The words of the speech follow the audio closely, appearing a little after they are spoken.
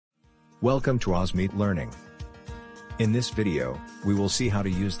Welcome to AUS-MEAT Learning. In this video, we will see how to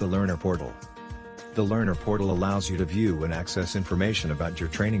use the Learner Portal. The Learner Portal allows you to view and access information about your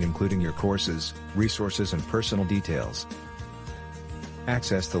training, including your courses, resources and personal details.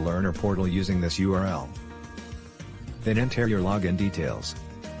 Access the Learner Portal using this URL. Then enter your login details.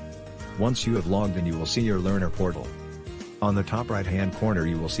 Once you have logged in, you will see your Learner Portal. On the top right-hand corner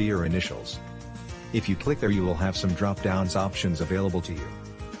you will see your initials. If you click there, you will have some drop-downs options available to you.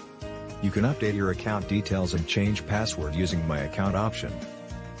 You can update your account details and change password using My Account option.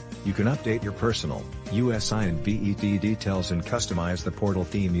 You can update your personal, USI and VET details and customize the portal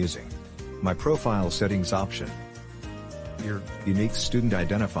theme using My Profile Settings option. Your unique student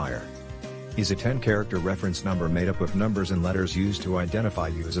identifier is a 10-character reference number made up of numbers and letters used to identify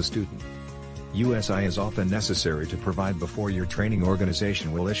you as a student. USI is often necessary to provide before your training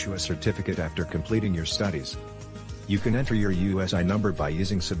organization will issue a certificate after completing your studies. You can enter your USI number by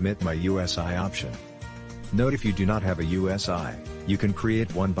using Submit My USI option. Note, if you do not have a USI, you can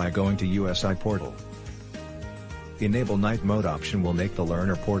create one by going to USI Portal. Enable Night Mode option will make the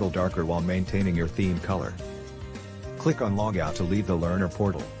Learner Portal darker while maintaining your theme color. Click on Logout to leave the Learner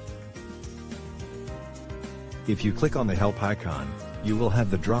Portal. If you click on the Help icon, you will have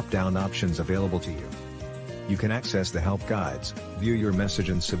the drop-down options available to you. You can access the help guides, view your message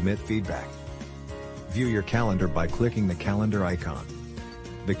and submit feedback. View your calendar by clicking the calendar icon.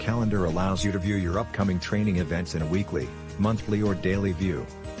 The calendar allows you to view your upcoming training events in a weekly, monthly or daily view.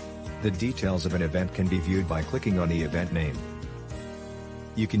 The details of an event can be viewed by clicking on the event name.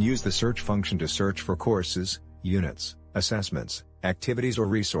 You can use the search function to search for courses, units, assessments, activities or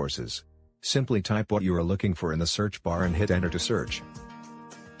resources. Simply type what you are looking for in the search bar and hit enter to search.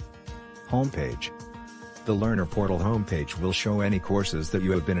 Homepage. The Learner Portal homepage will show any courses that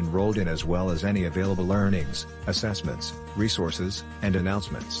you have been enrolled in, as well as any available learnings, assessments, resources, and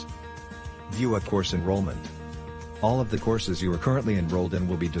announcements. View a course enrollment. All of the courses you are currently enrolled in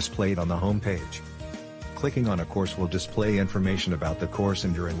will be displayed on the homepage. Clicking on a course will display information about the course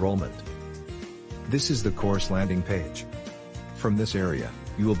and your enrollment. This is the course landing page. From this area,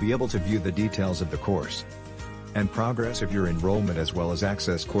 you will be able to view the details of the course and progress of your enrollment, as well as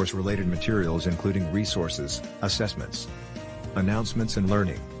access course-related materials including resources, assessments, announcements and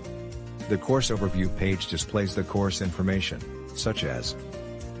learning. The course overview page displays the course information, such as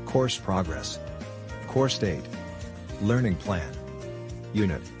course progress, course date, learning plan,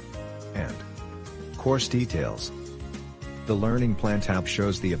 unit, and course details. The Learning Plan tab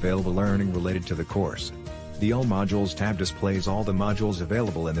shows the available learning related to the course. The All Modules tab displays all the modules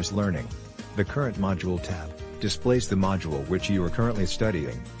available in this learning. The Current Module tab displays the module which you are currently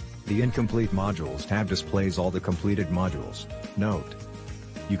studying. The Incomplete Modules tab displays all the completed modules. Note: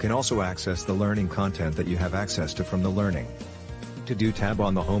 you can also access the learning content that you have access to from the Learning To Do tab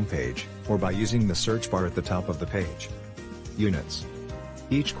on the home page, or by using the search bar at the top of the page. Units.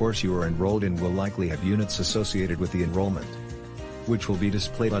 Each course you are enrolled in will likely have units associated with the enrollment, which will be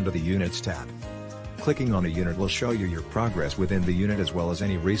displayed under the Units tab. Clicking on a unit will show you your progress within the unit, as well as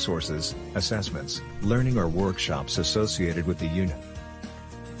any resources, assessments, learning or workshops associated with the unit.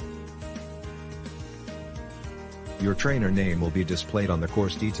 Your trainer name will be displayed on the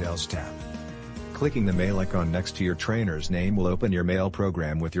Course Details tab. Clicking the mail icon next to your trainer's name will open your mail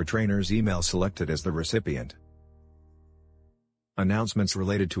program with your trainer's email selected as the recipient. Announcements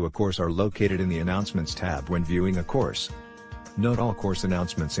related to a course are located in the Announcements tab when viewing a course. Note: all course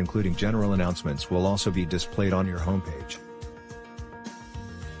announcements, including general announcements, will also be displayed on your homepage.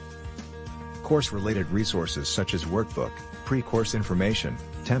 Course-related resources such as workbook, pre-course information,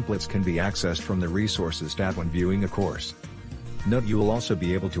 templates can be accessed from the Resources tab when viewing a course. Note: you will also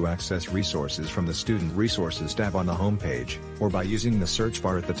be able to access resources from the Student Resources tab on the homepage, or by using the search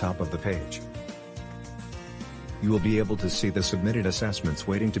bar at the top of the page. You will be able to see the submitted assessments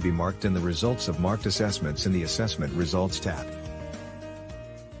waiting to be marked and the results of marked assessments in the Assessment Results tab.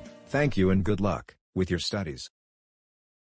 Thank you and good luck with your studies.